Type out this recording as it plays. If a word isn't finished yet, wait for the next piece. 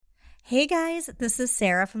Hey guys, this is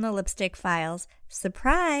Sarah from the Lipstick Files.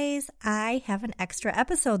 Surprise! I have an extra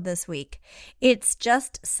episode this week. It's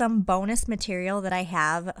just some bonus material that I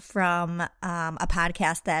have from a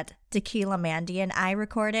podcast that Tequila Mandy and I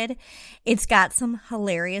recorded. It's got some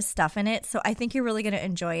hilarious stuff in it, so I think you're really going to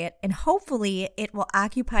enjoy it, and hopefully it will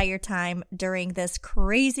occupy your time during this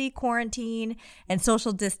crazy quarantine and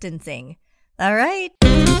social distancing. All right.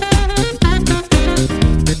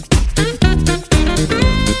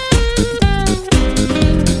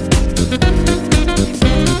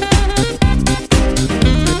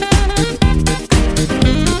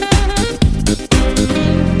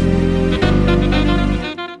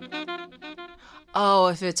 Oh,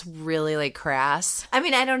 if it's really like crass. I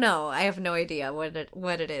mean, I don't know. I have no idea what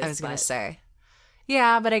it is. I was going to say.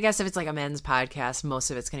 Yeah, but I guess if it's like a men's podcast,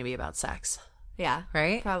 most of it's going to be about sex. Yeah.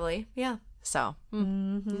 Right? Probably. Yeah. So,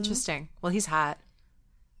 interesting. Well, he's hot.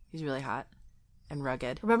 He's really hot and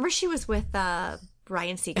rugged. Remember she was with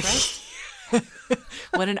Ryan Seacrest?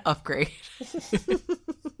 What an upgrade.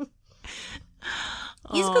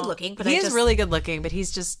 He's good looking, but he is really good looking, but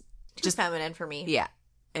he's just feminine for me. Yeah.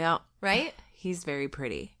 Yeah. Right? He's very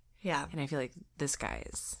pretty. Yeah. And I feel like this guy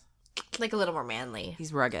is like a little more manly.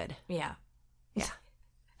 He's rugged. Yeah. Yeah.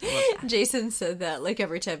 Jason said that like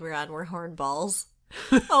every time we're on, we're hornballs.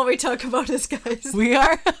 All we talk about is guys. We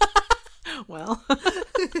are? Well,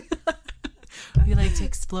 we like to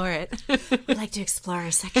explore it. We like to explore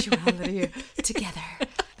our sexuality together.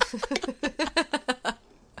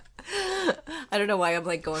 I don't know why I'm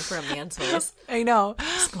like going for a man's voice. I know.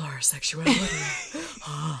 Explore our sexuality.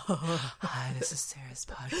 Hi, this is Sarah's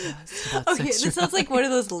podcast. Okay, this sounds like one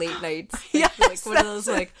of those late nights. Yes, like one of those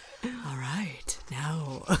like, all right,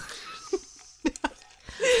 now.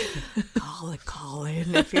 Call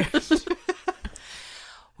in if you're...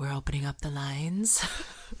 We're opening up the lines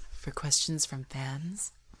for questions from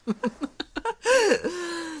fans. The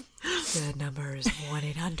number is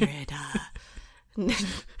 1-800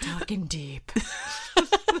 Talking Deep.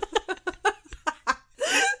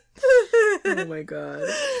 Oh my god.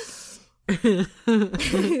 It's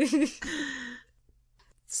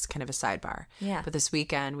kind of a sidebar. Yeah. But this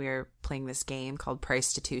weekend we were playing this game called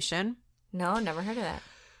Pricestitution. No, never heard of that.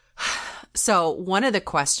 So one of the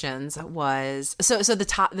questions was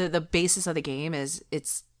the basis of the game is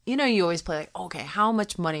it's, you know, you always play like, okay, how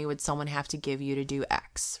much money would someone have to give you to do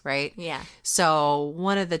X, right? Yeah. So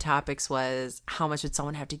one of the topics was how much would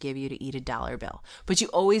someone have to give you to eat a dollar bill? But you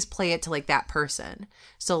always play it to like that person.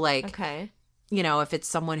 So like, okay, you know, if it's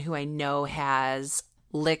someone who I know has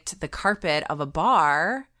licked the carpet of a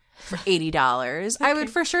bar for $80, I would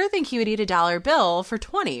for sure think he would eat a dollar bill for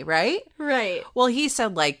 20, right? Right. Well, he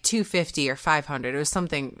said like 250 or 500. It was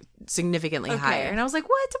something significantly higher. And I was like,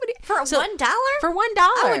 what? For $1? For $1.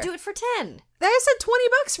 I would do it for 10. I said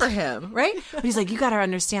 $20 for him, right? But he's like, you got to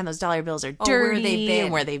understand those dollar bills are dirty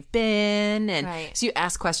and where they've been. And right. So you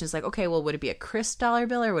ask questions like, okay, well, would it be a crisp dollar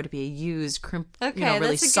bill or would it be a used, really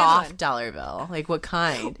that's a soft dollar bill? Like what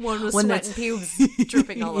kind? One with sweat and pubes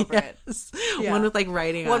dripping all over it. Yeah. One with like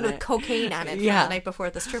writing on it. One with cocaine on it from the night before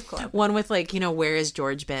at the strip club. One with like, where has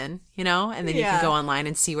George been? And then you can go online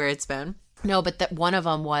and see where it's been. No, but that one of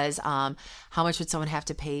them was, how much would someone have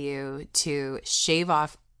to pay you to shave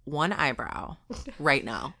off one eyebrow right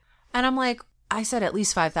now? And I'm like, I said at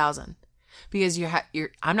least 5,000 because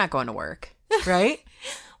I'm not going to work, right?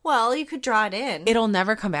 Well, you could draw it in. It'll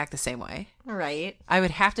never come back the same way. Right. I would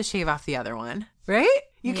have to shave off the other one, right?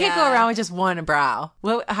 You can't go around with just one brow.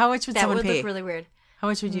 Well, how much would someone pay? That would look really weird. How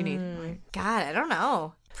much would you need? God, I don't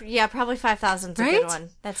know. Yeah, probably 5,000's a good one.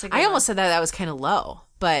 That's a good one. I almost said that was kind of low,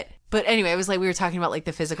 but anyway, it was like we were talking about like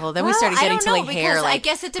the physical. Then we started getting to like hair. Like I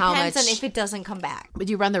guess it depends on if it doesn't come back. But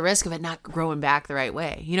you run the risk of it not growing back the right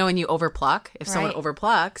way. When you overpluck, if someone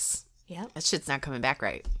overplucks, that shit's not coming back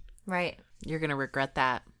right. Right. You're gonna regret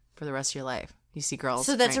that for the rest of your life. You see girls.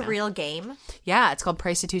 So that's a real game? Yeah, it's called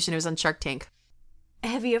Pricestitution. It was on Shark Tank.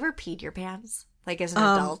 Have you ever peed your pants? Like as an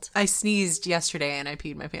adult? I sneezed yesterday and I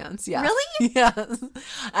peed my pants. Yeah. Really? Yeah.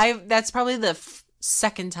 That's probably the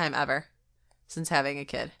second time ever since having a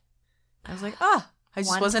kid. I was like, I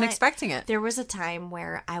just wasn't expecting it. There was a time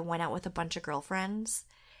where I went out with a bunch of girlfriends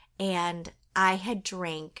and I had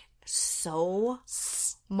drank so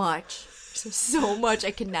much,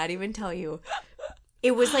 I could not even tell you.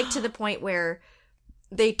 It was like to the point where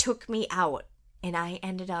they took me out and I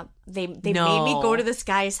ended up, they made me go to this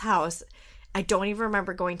guy's house. I don't even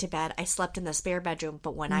remember going to bed. I slept in the spare bedroom,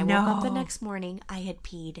 but when I woke up the next morning, I had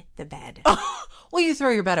peed the bed. Oh, well, you throw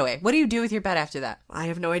your bed away. What do you do with your bed after that? I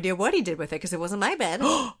have no idea what he did with it because it wasn't my bed.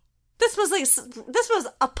 This was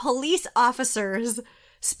a police officer's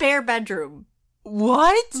spare bedroom.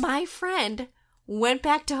 What? My friend went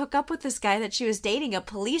back to hook up with this guy that she was dating, a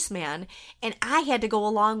policeman, and I had to go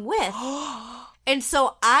along with. And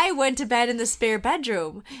so I went to bed in the spare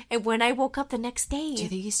bedroom. And when I woke up the next day... Do you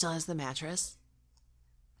think he still has the mattress?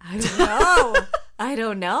 I don't know. I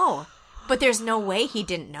don't know. But there's no way he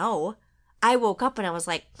didn't know. I woke up and I was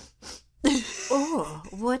like, oh,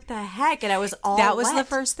 what the heck? And I was all That was wet. the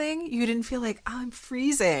first thing? You didn't feel like, oh, I'm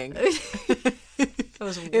freezing. It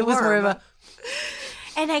was warm. It was more of a...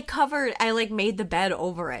 And I like made the bed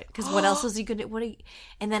over it because what else was he gonna?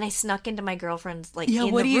 And then I snuck into my girlfriend's in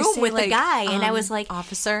the room with the guy, and I was like,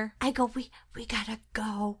 "Officer," I go, we gotta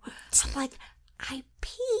go. I'm like, I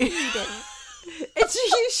peed, and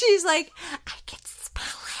she's like, I can smell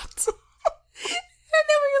it. And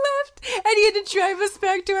then we left, and he had to drive us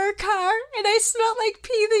back to our car, and I smelled like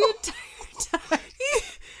pee the entire time.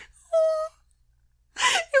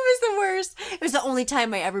 It was the worst. It was the only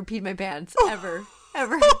time I ever peed my pants ever. I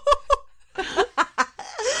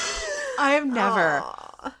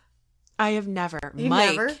have never. You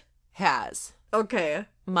Mike never? has. Okay.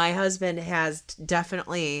 My husband has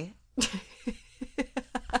definitely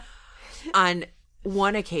on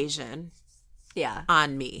one occasion. Yeah.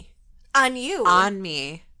 On me. On you? On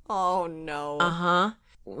me. Oh, no. Uh-huh.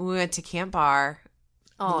 We went to Camp Bar.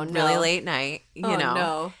 Oh, no. Really late night, you know.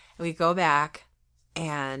 No. We go back.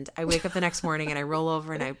 And I wake up the next morning and I roll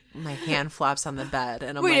over and my hand flops on the bed.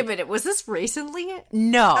 And I'm Wait a minute. Was this recently?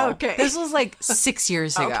 No. Okay. This was like 6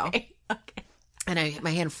 years ago. Okay. And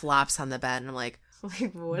my hand flops on the bed and I'm like,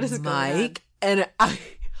 what is Mike? And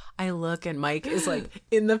I look and Mike is like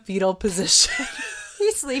in the fetal position.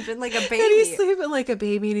 He's sleeping like a baby. And he's sleeping like a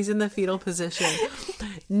baby and he's in the fetal position.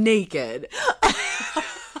 Naked.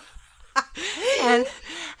 and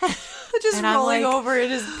just rolling over in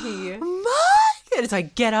his pee. And so I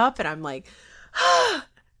get up and I'm like,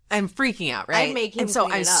 I'm freaking out, right? I make him and so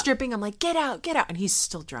clean I'm it up. stripping. I'm like, get out. And he's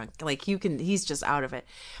still drunk. Like he's just out of it.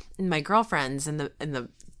 And my girlfriend's in the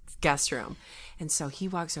guest room. And so he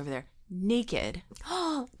walks over there naked,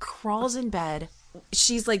 crawls in bed.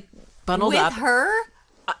 She's like bundled up. With her?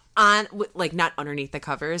 On, like, not underneath the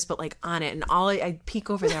covers, but like on it. And I peek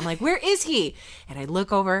over there. I'm like, where is he? And I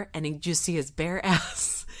look over and I just see his bare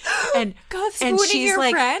ass. And spooning your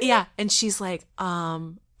like, friend? yeah. And she's like, are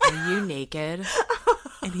you naked?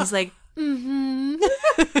 And he's like, mm-hmm.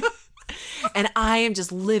 And I am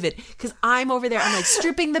just livid because I'm over there. I'm like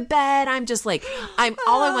stripping the bed. I'm just like,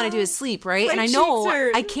 all I want to do is sleep, right? My and I know cheeks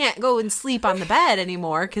hurt. I can't go and sleep on the bed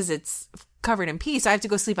anymore because it's covered in pee. So I have to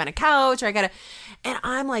go sleep on a couch, or and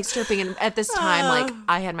I'm like stripping. And at this time, like,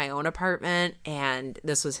 I had my own apartment and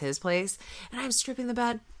this was his place. And I'm stripping the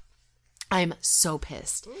bed. I'm so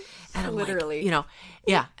pissed. And I'm literally, like, you know,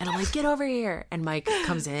 yeah. And I'm like, get over here. And Mike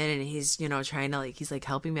comes in and he's, trying to like, he's like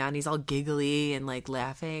helping me out and he's all giggly and like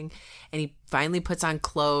laughing. And he finally puts on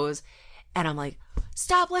clothes. And I'm like,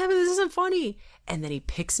 stop laughing. This isn't funny. And then he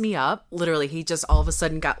picks me up. Literally, he just all of a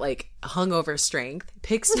sudden got like hungover strength,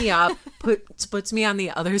 picks me up, puts me on the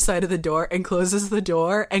other side of the door and closes the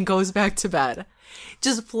door and goes back to bed.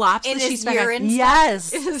 Just flops in the sheets his back urine on.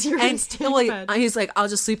 Yes. In his urine and like, he's like, I'll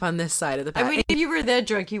just sleep on this side of the bed. I mean, if you were that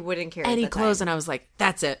drunk, you wouldn't care. And he closed and I was like,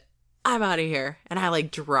 that's it. I'm out of here. And I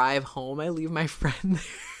like drive home. I leave my friend there.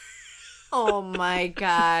 Oh my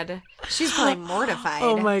God. She's probably mortified.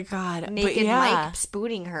 Oh my God. Naked Mike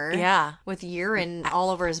spooning her. Yeah. With urine all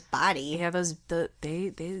over his body. Yeah, they're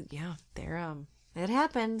it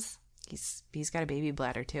happens. He's got a baby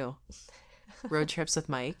bladder too. Road trips with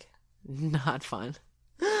Mike. Not fun.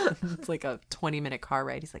 It's like a 20-minute car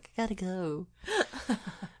ride. He's like, I gotta go.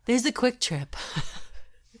 There's a quick trip.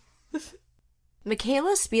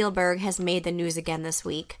 Mikayla Spielberg has made the news again this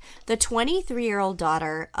week. The 23-year-old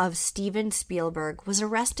daughter of Steven Spielberg was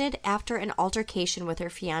arrested after an altercation with her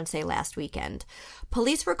fiancé last weekend.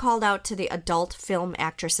 Police were called out to the adult film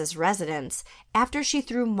actress's residence after she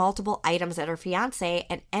threw multiple items at her fiancé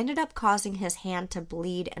and ended up causing his hand to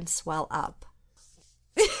bleed and swell up.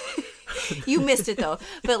 You missed it though.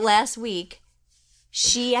 But last week,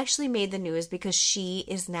 she actually made the news because she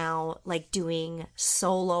is now like doing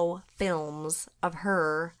solo films of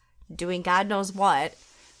her doing God knows what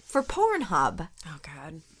for Pornhub. Oh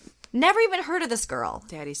God. Never even heard of this girl.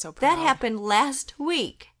 Daddy's so proud. That happened last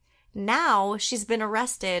week. Now she's been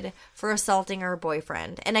arrested for assaulting her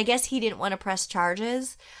boyfriend. And I guess he didn't want to press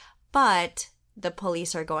charges, but the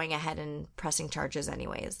police are going ahead and pressing charges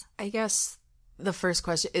anyways. I guess the first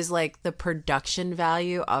question is like the production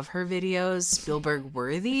value of her videos Spielberg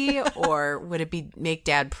worthy, or would it be make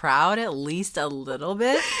Dad proud at least a little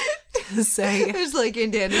bit? Say it's like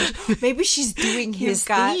Indiana. Maybe she's doing his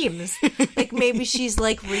themes. Like maybe she's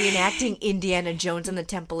like reenacting Indiana Jones and the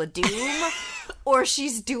Temple of Doom, or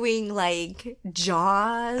she's doing like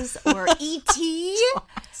Jaws or E.T.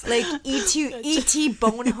 Like E.T.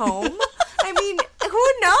 Bone Home. I mean,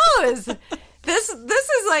 who knows? This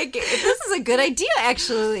is a good idea,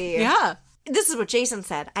 actually. Yeah. This is what Jason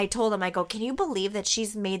said. I told him, I go, can you believe that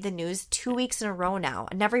she's made the news 2 weeks in a row now?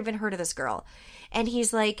 I never even heard of this girl. And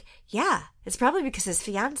he's like, yeah, it's probably because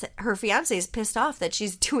her fiance is pissed off that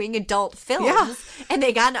she's doing adult films. Yeah. And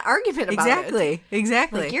they got in an argument about it.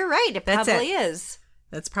 Exactly. Like, you're right. It probably is.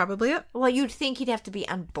 That's probably it. Well, you'd think he'd have to be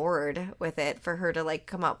on board with it for her to like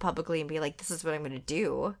come out publicly and be like, this is what I'm going to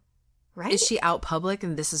do. Right? Is she out public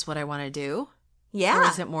and this is what I want to do? Yeah. Or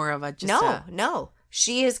is it more of a No.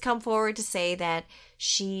 She has come forward to say that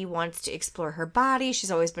she wants to explore her body.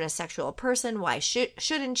 She's always been a sexual person. Why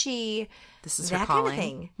shouldn't she? This is that her calling.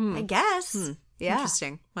 Kind of thing. I guess. Yeah.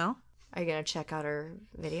 Interesting. Well, are you gonna check out her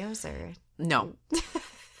videos or no?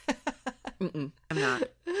 I'm not.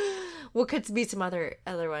 What could be some other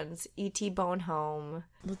ones? E.T. Bone Home.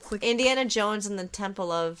 Let's look. Indiana Jones and the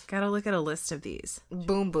Temple of. Gotta look at a list of these.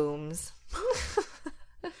 Boom Booms.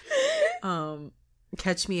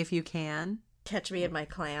 Catch Me If You Can. Catch Me in My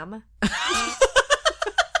Clam. That's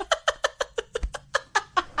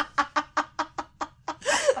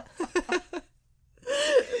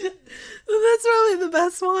probably the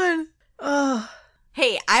best one. Oh.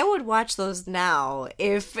 Hey, I would watch those now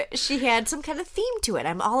if she had some kind of theme to it.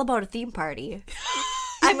 I'm all about a theme party.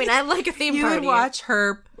 I mean, I like a theme party. You would watch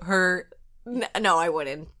her... No, I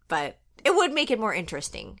wouldn't, but it would make it more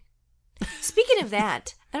interesting. Speaking of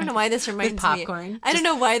that, I don't know why this reminds me. Popcorn. I don't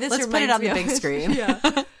know why this reminds me. Let's put it on the big screen. Yeah.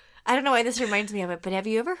 I don't know why this reminds me of it, but have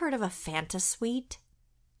you ever heard of a Fanta Suite?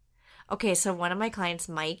 Okay, so one of my clients,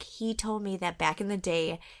 Mike, he told me that back in the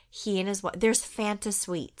day, he and his wife, there's Fanta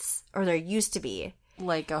Suites, or there used to be.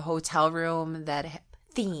 Like a hotel room that...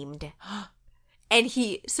 Themed. And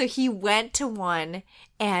he went to one,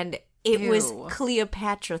 and it was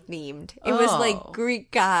Cleopatra themed. It was like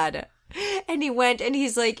Greek god. And he went, and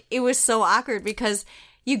he's like, it was so awkward because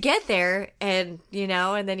you get there and,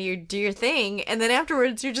 and then you do your thing. And then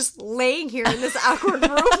afterwards, you're just laying here in this awkward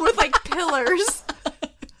room with like pillars.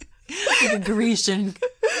 Like a Grecian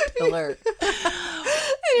pillar.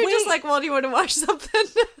 And you're just like, well, do you want to watch something?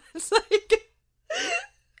 It's like...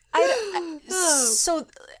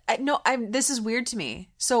 this is weird to me.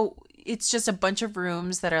 So it's just a bunch of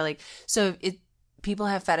rooms that are like, people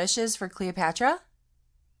have fetishes for Cleopatra?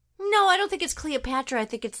 No, I don't think it's Cleopatra. I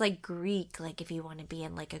think it's like Greek. Like if you want to be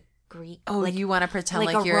in like a Greek. Oh, like, you want to pretend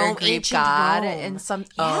like you're a Greek god and some.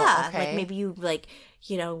 Yeah, okay. Like maybe you like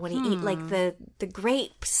when you eat like the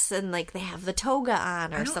grapes and like they have the toga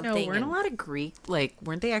on or something. No, weren't a lot of Greek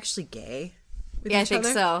weren't they actually gay? Yeah, I think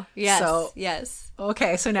so. Yes. Yes.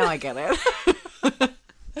 Okay, so now I get it.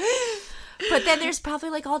 But then there's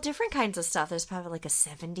probably like all different kinds of stuff. There's probably like a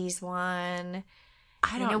 70s one.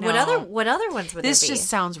 I don't know. What other ones would there be? This just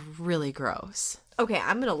sounds really gross. Okay,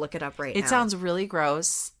 I'm going to look it up right now. It sounds really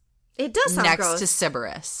gross. It does sound gross. Next to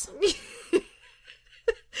Sybaris.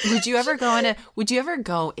 Would you ever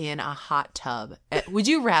go in a hot tub? Would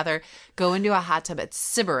you rather go into a hot tub at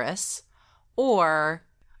Sybaris or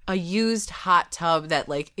a used hot tub that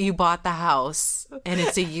like you bought the house and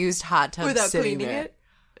it's a used hot tub without sitting cleaning there? it?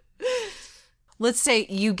 Let's say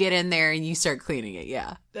you get in there and you start cleaning it.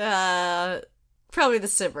 Yeah. Probably the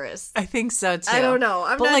Sybaris. I think so too. I don't know.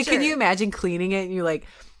 I'm not sure. Can you imagine cleaning it and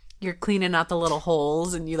you're cleaning out the little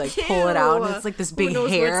holes and you pull it out and it's like this big Who knows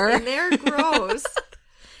hair what's in there? Gross.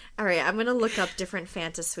 All right, I'm gonna look up different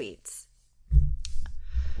Fanta Suites.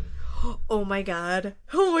 Oh my god!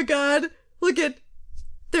 Look at.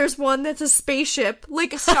 There's one that's a spaceship,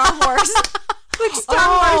 like Star Wars. Like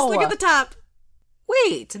Star Wars. Look at the top.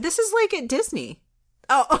 Wait, this is like at Disney.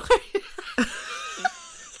 Oh. There's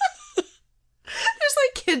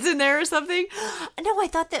like kids in there or something. No, I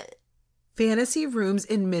thought that. Fantasy rooms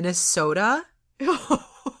in Minnesota.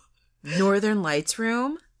 Northern Lights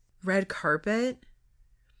room. Red carpet.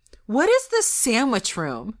 What is the sandwich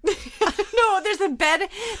room? No, there's a bed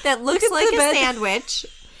that looks like a sandwich.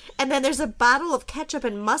 And then there's a bottle of ketchup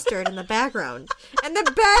and mustard in the background. And the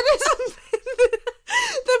bed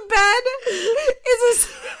is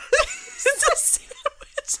it's a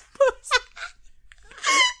sandwich.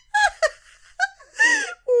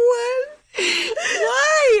 What?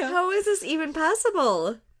 Why? How is this even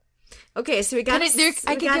possible? Okay, so we got I can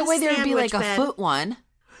get why there would be like a foot one.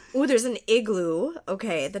 Ooh, there's an igloo.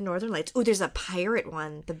 Okay, the Northern Lights. Ooh, there's a pirate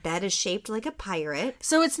one. The bed is shaped like a pirate.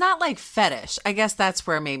 So it's not like fetish. I guess that's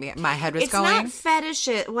where maybe my head was going. It's not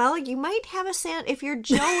fetish. Well, you might have a if you're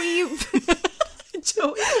Joey,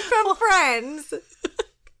 Joey from Friends,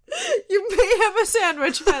 you may have a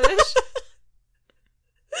sandwich fetish.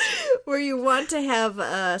 Where you want to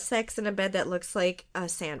have sex in a bed that looks like a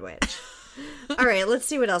sandwich. All right, let's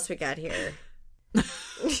see what else we got here.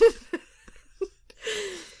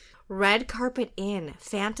 Red Carpet Inn,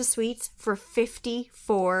 Fanta Suites for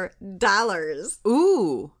 $54.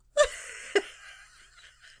 Ooh.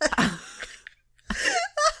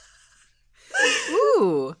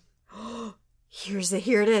 Ooh.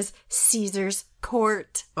 Here it is. Caesar's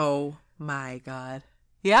Court. Oh my God.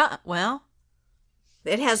 Yeah, well.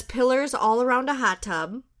 It has pillars all around a hot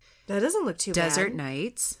tub. That doesn't look too bad. Desert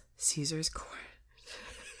Nights, Caesar's Court.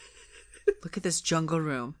 Look at this jungle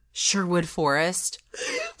room. Sherwood Forest.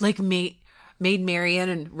 Like Maid Marian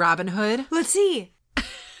and Robin Hood. Let's see.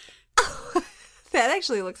 That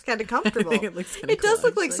actually looks kind of comfortable. I think it looks kind of cool, does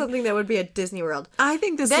look like something that would be at Disney World. I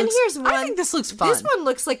think this then looks, here's one. I think this looks fun. This one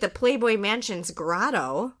looks like the Playboy Mansion's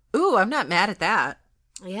grotto. Ooh, I'm not mad at that.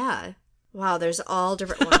 Yeah. Wow, there's all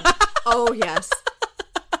different ones. Oh, yes.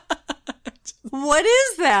 What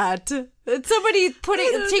is that? Somebody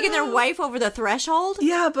taking their wife over the threshold?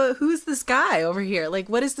 Yeah, but who's this guy over here? Like,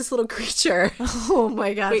 what is this little creature? Oh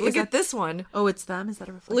my God! Wait, look at this one. Oh, it's them. Is that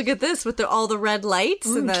a reflection? Look at this with all the red lights.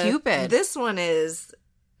 Ooh, and Cupid. This one is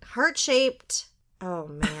heart shaped. Oh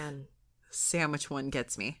man! Sandwich one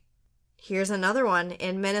gets me. Here's another one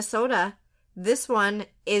in Minnesota. This one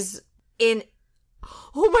is in.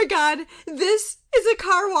 Oh my God! This is a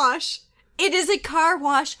car wash. It is a car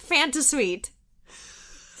wash Fanta Suite.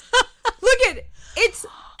 Look at it. It's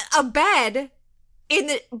a bed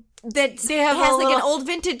that has like an old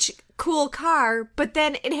vintage cool car, but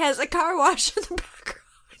then it has a car wash in the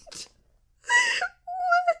background.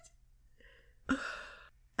 What?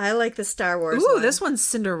 I like the Star Wars one. This one's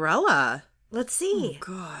Cinderella. Let's see. Oh,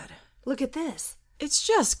 God. Look at this. It's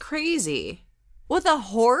just crazy. With a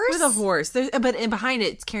horse? With a horse. But behind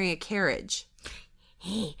it, it's carrying a carriage.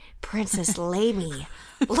 Hey, Princess Lamy,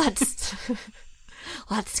 let's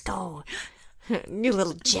go, you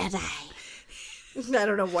little Jedi. I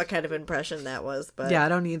don't know what kind of impression that was, but yeah, I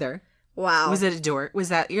don't either. Wow, was it a dork? Was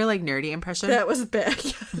that your like nerdy impression? That was bad.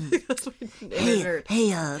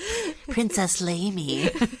 Hey, Princess Lamy.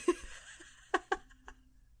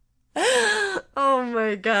 Oh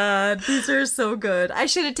my God, these are so good. I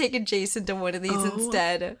should have taken Jason to one of these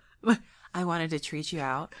instead. I wanted to treat you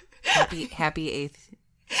out. Happy eighth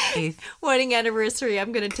wedding anniversary.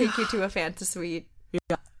 I'm gonna take you to a Fanta Suite.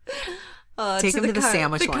 Yeah. Take him to the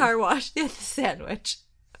sandwich one. The car wash. Yeah, the sandwich.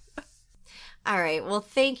 All right. Well,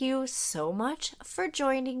 thank you so much for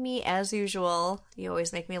joining me as usual. You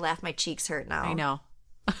always make me laugh. My cheeks hurt now. I know.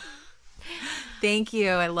 Thank you.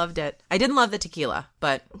 I loved it. I didn't love the tequila,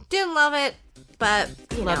 but didn't love it, but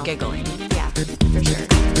love giggling.